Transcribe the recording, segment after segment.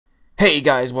Hey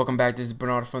guys, welcome back. This is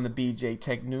Bernard from the BJ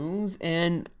Tech News.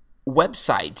 And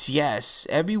websites, yes,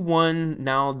 everyone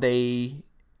now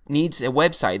needs a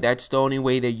website. That's the only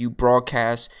way that you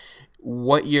broadcast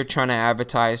what you're trying to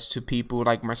advertise to people.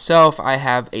 Like myself, I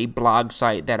have a blog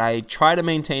site that I try to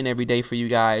maintain every day for you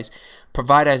guys,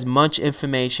 provide as much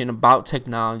information about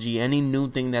technology, any new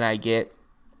thing that I get.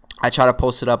 I try to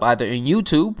post it up either in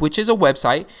YouTube, which is a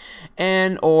website,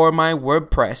 and or my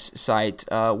WordPress site,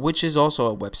 which is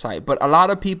also a website. But a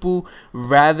lot of people,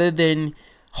 rather than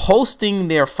hosting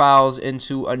their files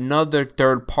into another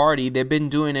third party, they've been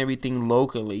doing everything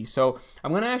locally. So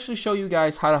I'm going to actually show you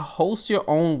guys how to host your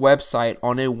own website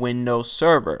on a Windows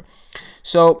server.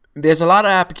 So there's a lot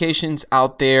of applications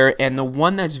out there, and the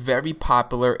one that's very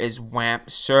popular is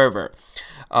Wamp Server.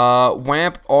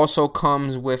 Wamp also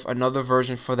comes with another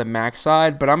version for the Mac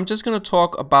side, but I'm just going to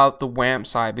talk about the Wamp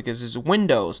side because it's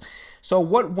Windows. So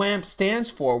what Wamp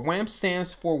stands for? Wamp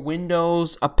stands for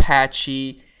Windows,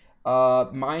 Apache,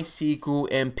 MySQL,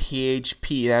 and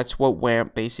PHP. That's what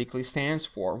Wamp basically stands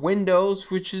for. Windows,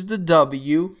 which is the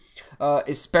W,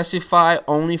 is specified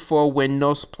only for a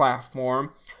Windows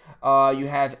platform. You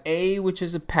have A, which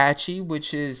is Apache,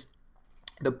 which is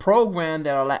the program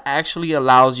that actually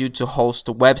allows you to host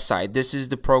a website. This is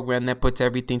the program that puts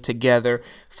everything together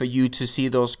for you to see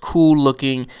those cool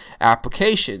looking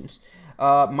applications.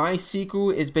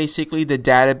 MySQL is basically the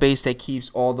database that keeps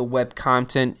all the web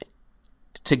content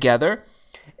together.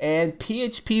 And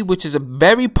PHP, which is a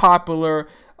very popular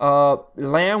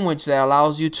language that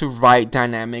allows you to write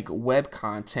dynamic web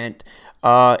content.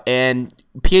 And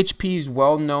PHP is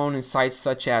well known in sites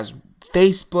such as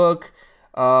Facebook,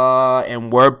 and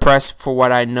WordPress, for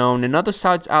what I know, and other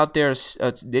sites out there.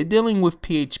 They're dealing with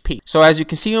PHP. So as you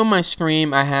can see on my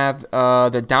screen, I have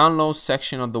the download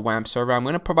section of the Wamp server. I'm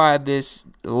going to provide this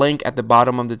link at the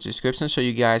bottom of the description so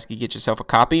you guys can get yourself a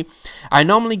copy. I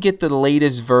normally get the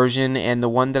latest version, and the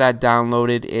one that I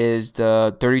downloaded is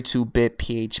the 32-bit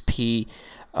PHP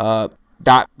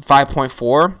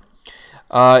 5.4.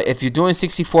 If you're doing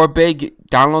 64-bit,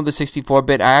 download the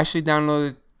 64-bit. I actually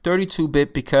downloaded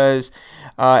 32-bit because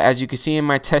as you can see in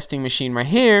my testing machine right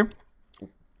here,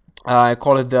 I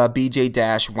call it the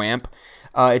BJ-Wamp.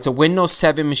 It's a Windows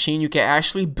 7 machine. You can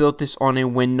actually build this on a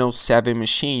Windows 7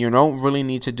 machine. You don't really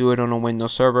need to do it on a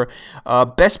Windows server.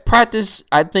 Best practice,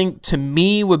 I think, to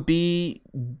me would be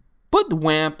put the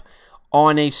Wamp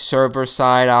on a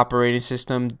server-side operating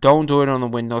system. Don't do it on the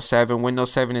Windows 7.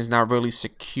 Windows 7 is not really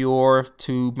secure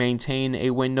to maintain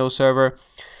a Windows server.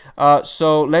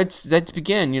 So let's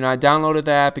begin. I downloaded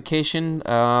the application.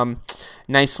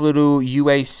 Nice little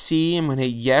UAC. I'm gonna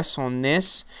hit yes on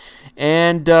this,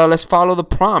 and let's follow the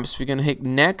prompts. We're gonna hit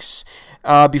next.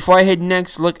 Before I hit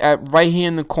next, look at right here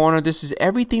in the corner. This is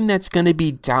everything that's gonna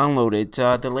be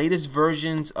downloaded. The latest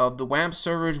versions of the Wamp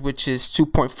servers, which is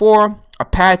 2.4,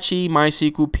 Apache,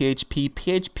 MySQL, PHP,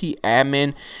 PHP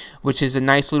admin, which is a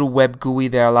nice little web GUI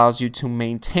that allows you to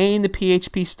maintain the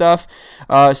PHP stuff,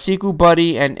 SQL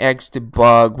Buddy, and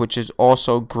Xdebug, which is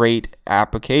also great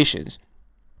applications.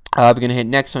 We're going to hit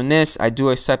next on this. I do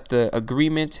accept the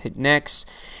agreement. Hit next.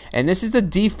 And this is the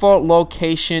default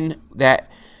location that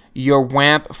your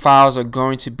Wamp files are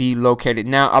going to be located.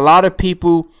 Now, a lot of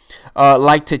people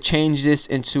like to change this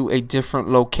into a different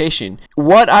location.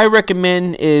 What I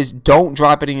recommend is don't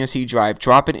drop it in your C drive.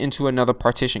 Drop it into another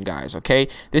partition, guys, okay?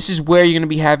 This is where you're going to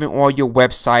be having all your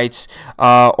websites,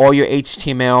 all your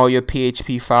HTML, all your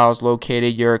PHP files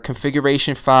located, your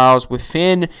configuration files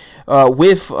within,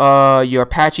 with your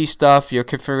Apache stuff, your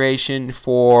configuration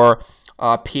for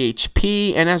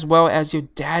PHP, and as well as your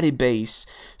database.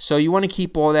 So you want to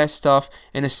keep all that stuff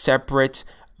in a separate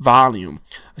volume.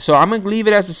 So I'm going to leave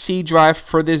it as a C drive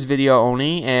for this video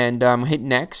only, and hit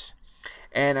next.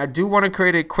 And I do want to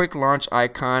create a quick launch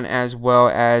icon as well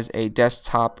as a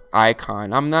desktop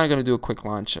icon. I'm not going to do a quick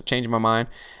launch. I changed my mind.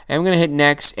 And I'm going to hit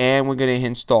next, and we're going to hit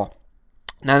install.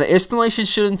 Now the installation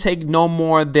shouldn't take no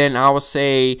more than, I would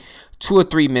say, 2 or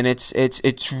 3 minutes.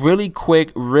 It's really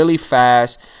quick, really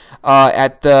fast.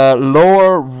 At the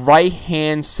lower right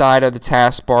hand side of the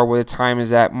taskbar where the time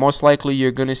is at, most likely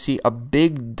you're going to see a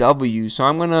big W. So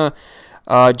I'm going to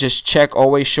just check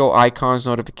always show icons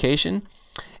notification.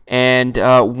 And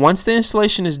once the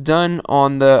installation is done,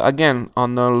 on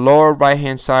the lower right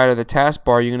hand side of the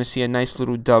taskbar, you're going to see a nice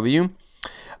little W.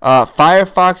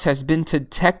 Firefox has been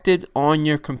detected on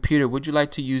your computer. Would you like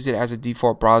to use it as a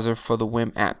default browser for the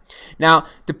Wamp app? Now,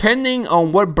 depending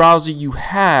on what browser you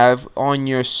have on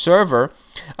your server,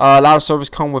 a lot of servers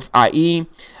come with IE.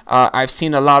 I've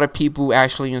seen a lot of people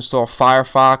actually install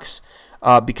Firefox.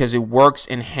 because it works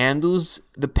and handles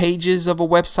the pages of a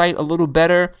website a little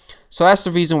better. So that's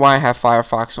the reason why I have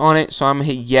Firefox on it. So I'm gonna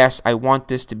hit yes. I want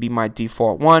this to be my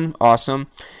default one. Awesome.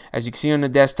 As you can see on the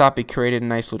desktop, it created a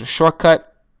nice little shortcut.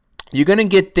 You're going to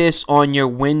get this on your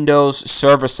Windows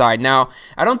server side. Now,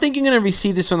 I don't think you're going to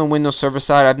receive this on the Windows server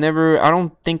side. I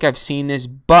don't think I've seen this,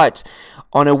 but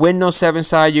on a Windows 7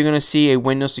 side, you're going to see a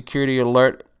Windows security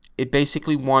alert. It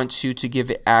basically wants you to give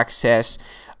it access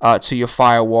to your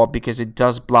firewall because it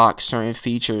does block certain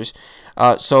features.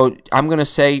 So I'm going to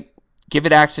say give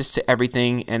it access to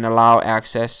everything and allow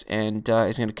access, and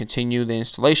it's going to continue the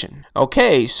installation.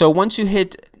 Okay, so once you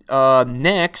hit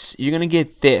next, you're going to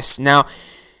get this. Now,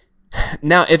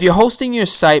 if you're hosting your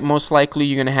site, most likely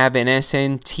you're going to have an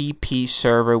SMTP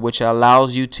server, which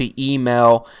allows you to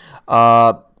email,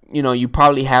 you know, you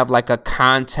probably have like a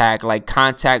contact, like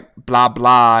contact blah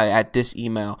blah at this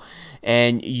email.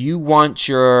 And you want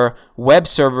your web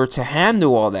server to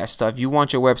handle all that stuff. You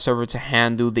want your web server to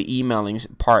handle the emailing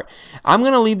part. I'm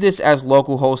going to leave this as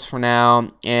localhost for now.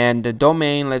 And the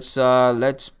domain,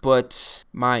 let's put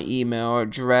my email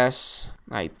address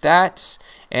like that.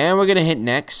 And we're going to hit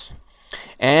next.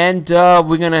 And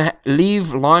we're going to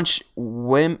launch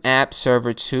Wamp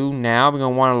Server 2 now. We're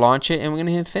going to want to launch it, and we're going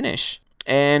to hit finish.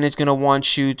 And it's going to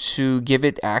want you to give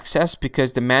it access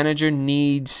because the manager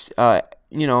needs,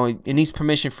 you know, it needs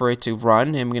permission for it to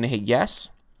run. And we're going to hit yes.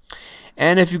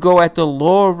 And if you go at the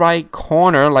lower right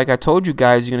corner, like I told you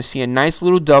guys, you're going to see a nice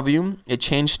little W. It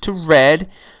changed to red,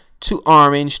 to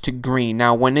orange, to green.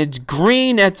 Now, when it's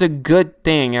green, that's a good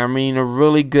thing. I mean, a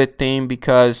really good thing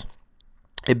because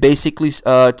it basically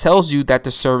tells you that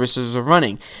the services are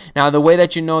running. Now, the way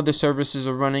that you know the services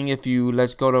are running, if you,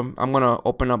 I'm going to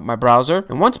open up my browser.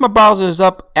 And once my browser is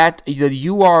up at the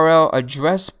URL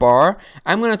address bar,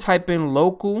 I'm going to type in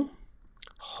local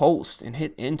host and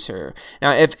hit enter.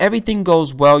 Now, if everything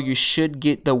goes well, you should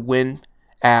get the Wamp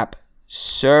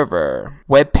Server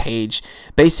web page,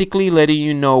 basically letting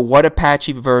you know what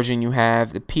Apache version you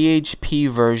have, the PHP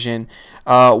version,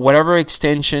 whatever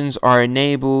extensions are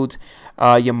enabled,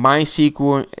 your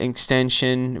MySQL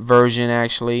extension version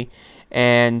actually,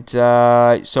 and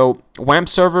so Wamp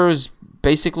Server is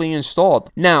basically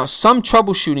installed. Now, some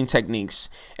troubleshooting techniques.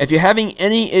 If you're having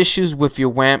any issues with your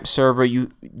Wamp Server,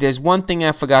 there's one thing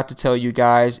I forgot to tell you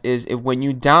guys is when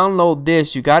you download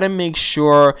this, you got to make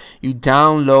sure you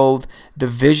download the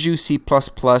Visual C++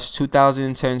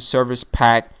 2010 Service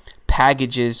Pack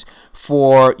packages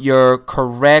for your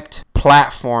correct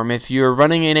platform. If you're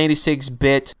running an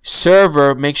 86-bit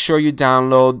server, make sure you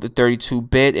download the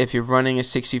 32-bit. If you're running a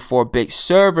 64-bit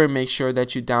server, make sure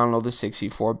that you download the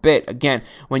 64-bit. Again,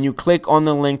 when you click on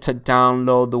the link to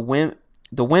download the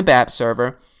Wamp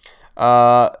Server,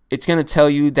 it's going to tell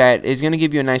you that it's going to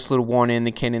give you a nice little warning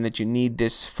indicating that you need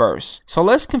this first. So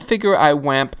let's configure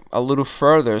iWamp a little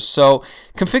further. So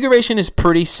configuration is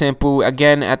pretty simple.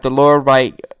 Again, at the lower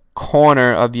right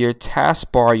corner of your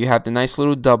taskbar, you have the nice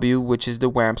little W, which is the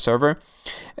Wamp Server.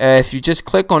 If you just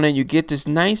click on it, you get this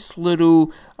nice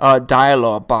little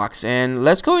dialog box, and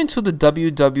let's go into the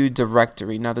www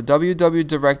directory. Now, the www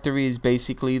directory is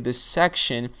basically the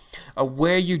section of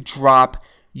where you drop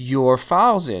your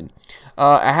files in.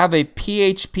 I have a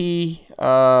PHP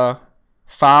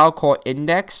file called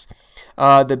index.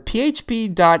 The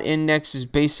php.index is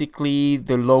basically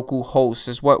the local host,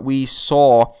 is what we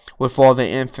saw with all the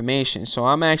information. So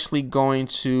I'm actually going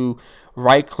to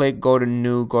right click, go to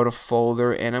new, go to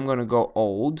folder, and I'm going to go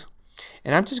old.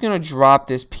 And I'm just going to drop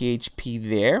this PHP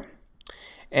there.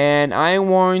 And I'm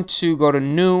going to go to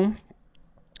new,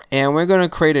 and we're going to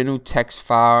create a new text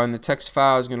file. And the text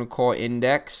file is going to call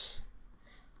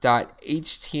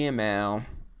index.html.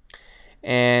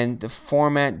 And the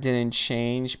format didn't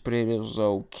change, but it was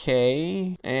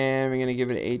okay. And we're gonna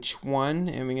give it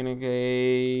H1, and we're gonna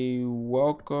say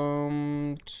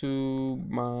welcome to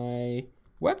my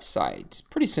website. It's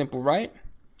pretty simple, right?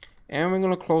 And we're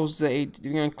gonna close the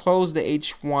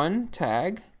H1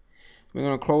 tag. We're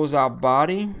gonna close our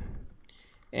body,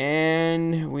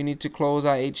 and we need to close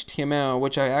our HTML,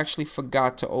 which I actually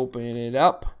forgot to open it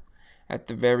up at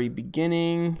the very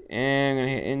beginning. And I'm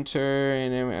gonna hit enter,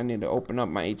 and then I need to open up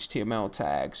my HTML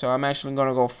tag. So I'm actually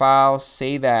gonna go file,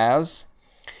 save as,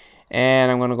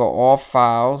 and I'm gonna go all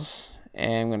files,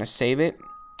 and I'm gonna save it,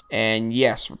 and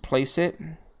yes, replace it.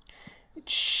 It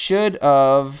should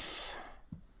have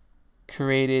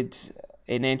created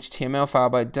an HTML file,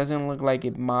 but it doesn't look like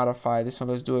it modified this. So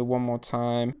let's do it one more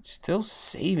time. It's still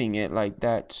saving it like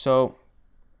that. So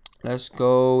let's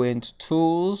go into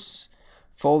tools,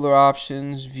 folder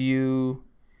options, view,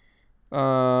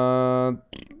 hide,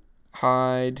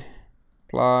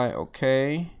 apply,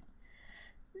 okay.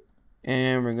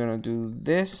 and we're gonna do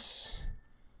this.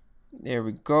 There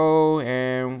we go,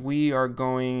 and we are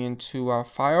going into our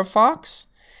Firefox,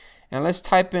 and let's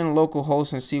type in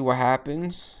localhost and see what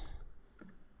happens.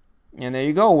 And there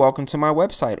you go. Welcome to my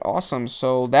website. Awesome.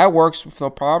 So that works with no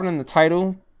problem. The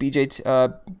title,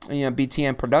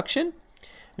 BTN production.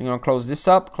 I'm gonna close this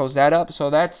up, close that up. So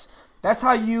that's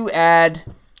how you add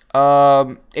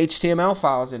HTML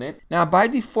files in it. Now, by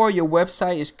default, your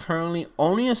website is currently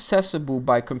only accessible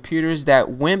by computers that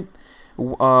Wamp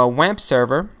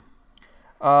Server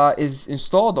is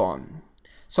installed on.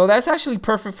 So that's actually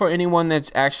perfect for anyone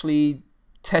that's actually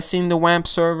testing the Wamp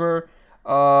Server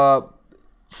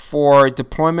for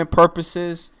deployment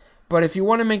purposes. But if you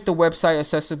want to make the website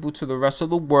accessible to the rest of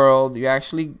the world, you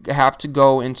actually have to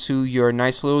go into your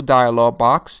nice little dialog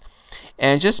box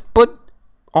and just put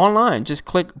online. Just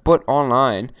click put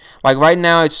online. Like right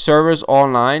now it's servers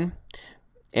online,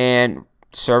 and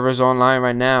servers online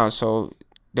right now. So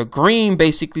the green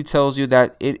basically tells you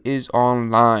that it is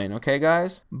online, okay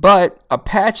guys? But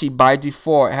Apache by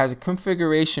default has a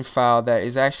configuration file that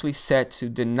is actually set to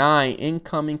deny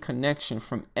incoming connection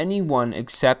from anyone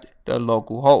except the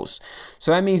local host.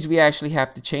 So that means we actually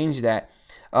have to change that.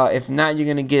 If not, you're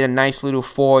gonna get a nice little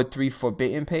forward 3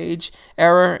 forbidden page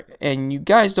error, and you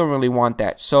guys don't really want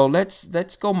that. So let's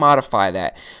go modify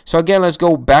that. So again, let's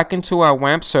go back into our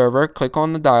Wamp server, click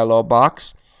on the dialog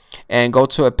box, and go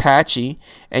to Apache,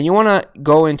 and you want to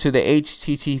go into the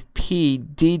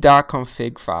http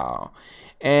d.config file,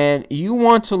 and you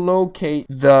want to locate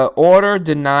the order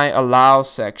deny allow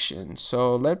section.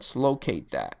 So let's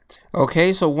locate that.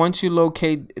 Okay, so once you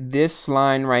locate this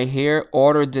line right here,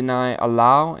 order deny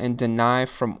allow and deny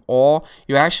from all,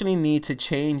 you actually need to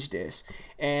change this.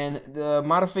 And the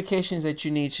modifications that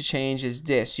you need to change is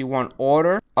this. You want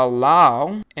order,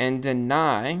 allow, and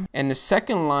deny. And the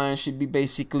second line should be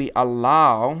basically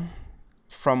allow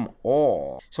from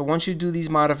all. So once you do these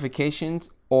modifications,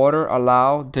 order,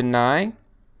 allow, deny,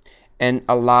 and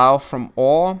allow from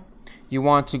all, you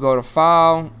want to go to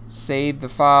File, save the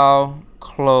file,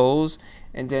 close.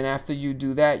 And then after you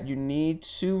do that, you need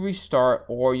to restart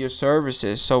all your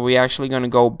services. So we're actually going to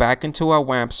go back into our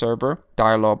Wamp server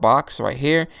dialog box right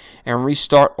here and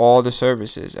restart all the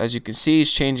services. As you can see,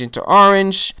 it's changing to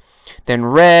orange, then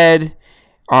red,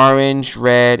 orange,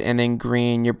 red, and then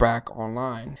green. You're back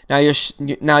online. Now your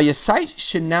site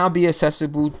should now be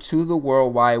accessible to the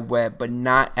World Wide Web, but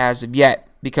not as of yet,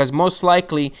 because most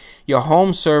likely your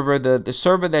home server, the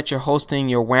server that you're hosting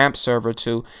your Wamp server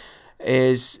to,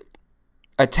 is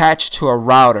attached to a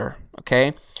router.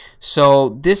 Okay, so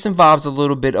this involves a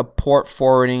little bit of port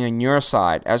forwarding on your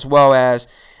side, as well as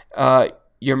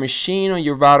your machine or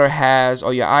your router has,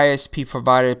 or your ISP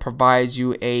provider provides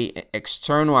you a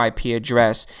external IP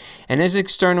address, and this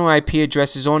external IP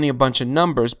address is only a bunch of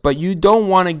numbers, but you don't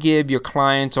want to give your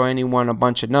clients or anyone a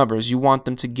bunch of numbers. You want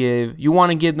to give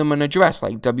them an address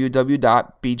like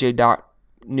www.bj.news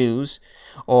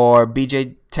or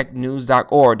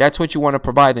bjtechnews.org. That's what you want to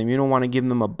provide them. You don't want to give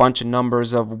them a bunch of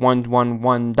numbers of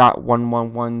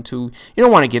 111.1112. You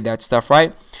don't want to give that stuff,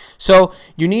 right? So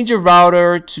you need your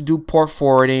router to do port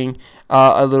forwarding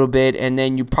a little bit, and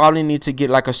then you probably need to get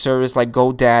like a service like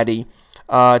GoDaddy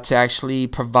to actually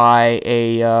provide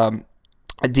a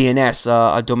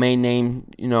DNS, a domain name,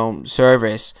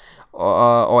 service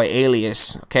or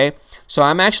alias. Okay, so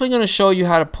I'm actually going to show you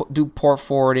how to do port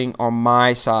forwarding on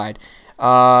my side.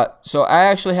 So I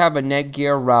actually have a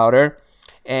Netgear router,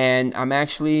 and I'm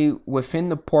actually within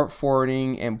the port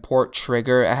forwarding and port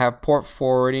trigger. I have port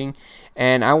forwarding,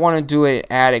 and I want to do it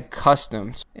added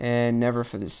customs and never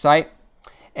for the site.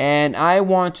 And I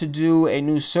want to do a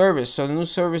new service. So the new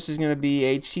service is going to be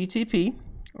HTTP,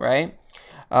 right?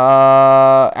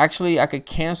 Actually, I could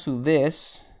cancel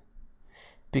this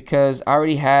because I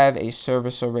already have a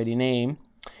service already named.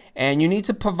 And you need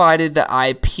to provide the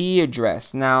IP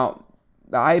address. Now,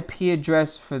 the IP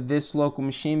address for this local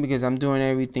machine, because I'm doing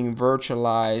everything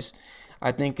virtualized,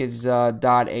 I think is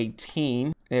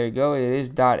 .18. There you go, it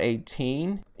is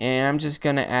 .18, and I'm just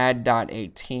gonna add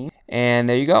 .18, and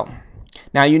there you go.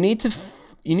 Now you need to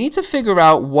figure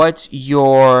out what's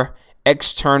your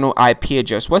external IP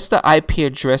address. What's the IP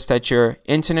address that your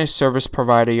internet service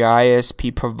provider, your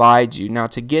ISP, provides you? Now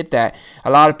to get that,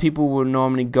 a lot of people will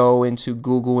normally go into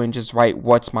Google and just write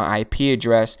what's my IP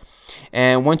address.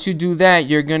 And once you do that,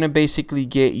 you're going to basically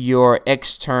get your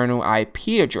external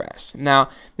IP address. Now,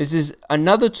 this is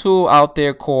another tool out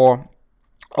there called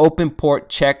Open Port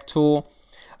Check tool,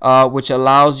 which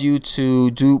allows you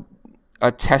to do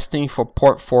a testing for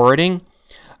port forwarding.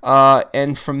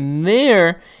 And from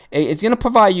there, it's going to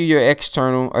provide you your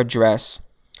external address.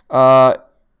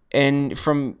 And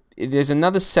from there's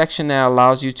another section that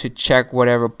allows you to check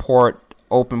whatever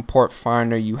open port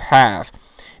finder you have.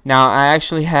 Now I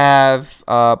actually have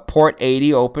port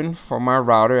 80 open for my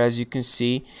router, as you can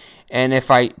see, and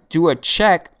if I do a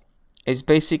check, it's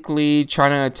basically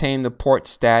trying to attain the port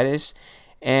status,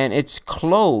 and it's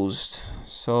closed.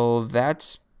 So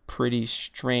that's pretty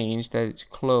strange that it's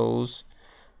closed,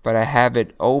 but I have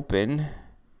it open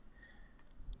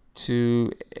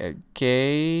to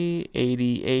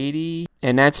 8080.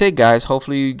 And that's it, guys.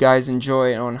 Hopefully you guys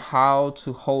enjoy on how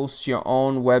to host your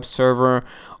own web server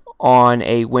on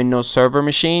a Windows Server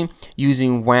machine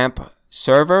using Wamp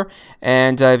Server.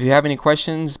 And if you have any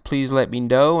questions, please let me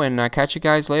know, and I'll catch you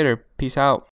guys later. Peace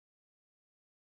out.